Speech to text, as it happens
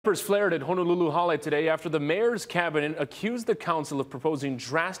Tempers flared at Honolulu Hale today after the mayor's cabinet accused the council of proposing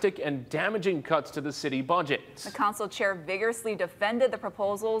drastic and damaging cuts to the city budget. The council chair vigorously defended the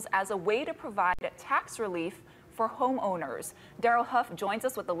proposals as a way to provide tax relief for homeowners. Daryl Huff joins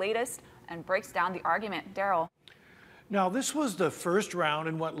us with the latest and breaks down the argument. Daryl. Now, this was the first round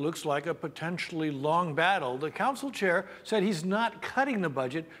in what looks like a potentially long battle. The council chair said he's not cutting the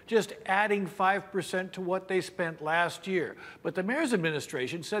budget, just adding 5% to what they spent last year. But the mayor's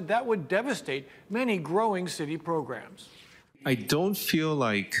administration said that would devastate many growing city programs. I don't feel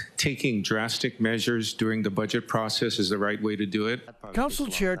like taking drastic measures during the budget process is the right way to do it. Council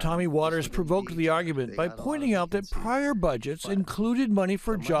Chair Tommy Waters provoked the argument by pointing out that prior budgets included money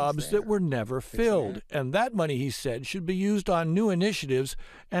for jobs that were never filled. And that money, he said, should be used on new initiatives,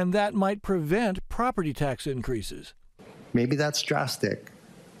 and that might prevent property tax increases. Maybe that's drastic,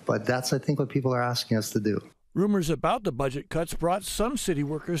 but that's, I think, what people are asking us to do. Rumors about the budget cuts brought some city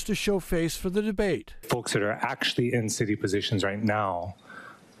workers to show face for the debate. Folks that are actually in city positions right now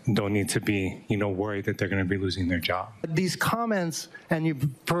don't need to be, worried that they're going to be losing their job. These comments and you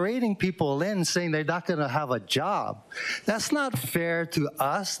parading people in saying they're not going to have a job, that's not fair to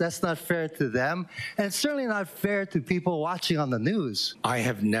us, that's not fair to them, and it's certainly not fair to people watching on the news. I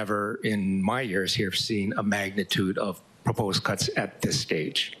have never in my years here seen a magnitude of proposed cuts at this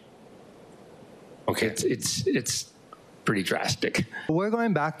stage. Okay, it's pretty drastic. We're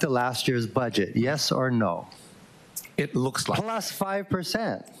going back to last year's budget, yes or no? It looks like plus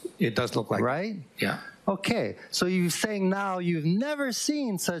 5%. It does look like, right? Yeah. Okay, so you're saying now you've never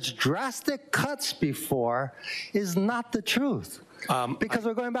seen such drastic cuts before is not the truth. Because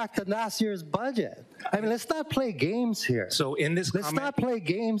we're going back to last year's budget. I mean, let's not play games here. So in this let's not play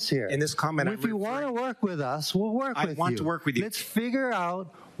games here. In this comment, if you want to work with us, we'll work with you. I want to work with you. Let's figure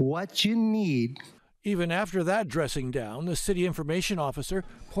out what you need. Even after that dressing down, the city information officer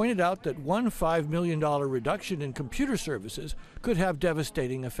pointed out that one $5 million reduction in computer services could have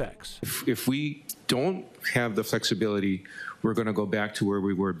devastating effects. If we don't have the flexibility, we're going to go back to where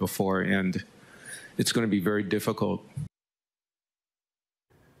we were before, and it's going to be very difficult.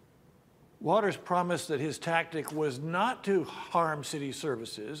 Waters promised that his tactic was not to harm city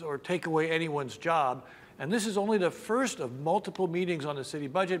services or take away anyone's job. And this is only the first of multiple meetings on the city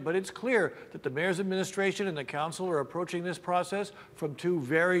budget, but it's clear that the mayor's administration and the council are approaching this process from two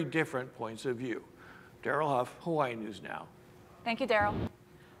very different points of view. Daryl Huff, Hawaii News Now. Thank you, Daryl.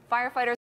 Firefighters